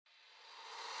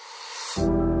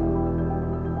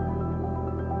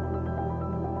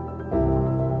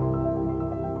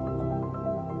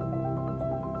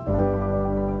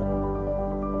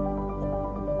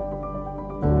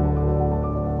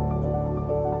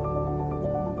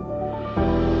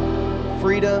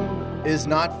freedom is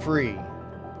not free.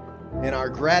 In our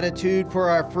gratitude for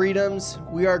our freedoms,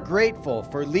 we are grateful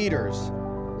for leaders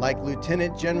like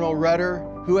Lieutenant General Rudder,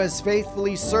 who has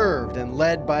faithfully served and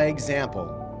led by example.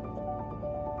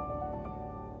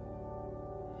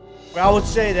 Well, I would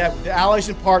say that with the allies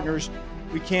and partners,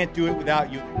 we can't do it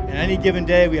without you. And any given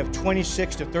day, we have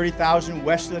 26 to 30,000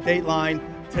 west of the date line.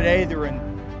 Today, they're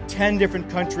in 10 different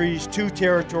countries, 2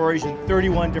 territories, and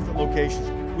 31 different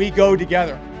locations. We go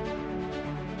together.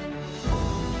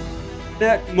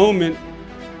 That moment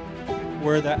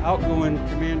where the outgoing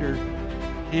commander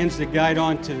hands the guide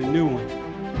on to the new one,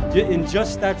 in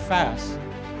just that fast,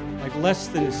 like less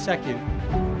than a second,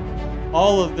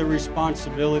 all of the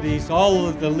responsibilities, all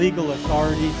of the legal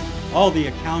authorities, all the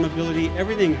accountability,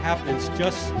 everything happens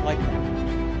just like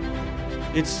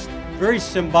that. It's very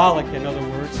symbolic, in other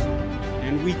words,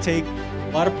 and we take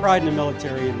a lot of pride in the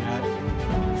military in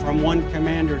that, from one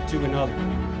commander to another.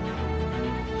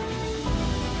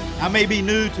 I may be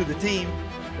new to the team,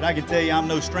 but I can tell you I'm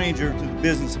no stranger to the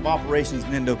business of operations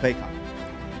in Indo-PACOM.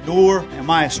 Nor am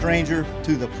I a stranger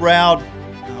to the proud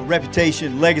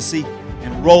reputation, legacy,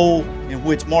 and role in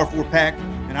which MARFORPAC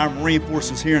and our Marine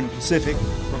forces here in the Pacific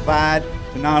provide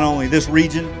to not only this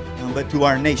region, but to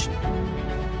our nation.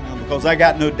 Because I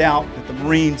got no doubt that the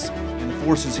Marines and the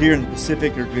forces here in the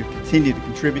Pacific are going to continue to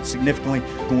contribute significantly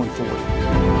going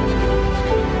forward.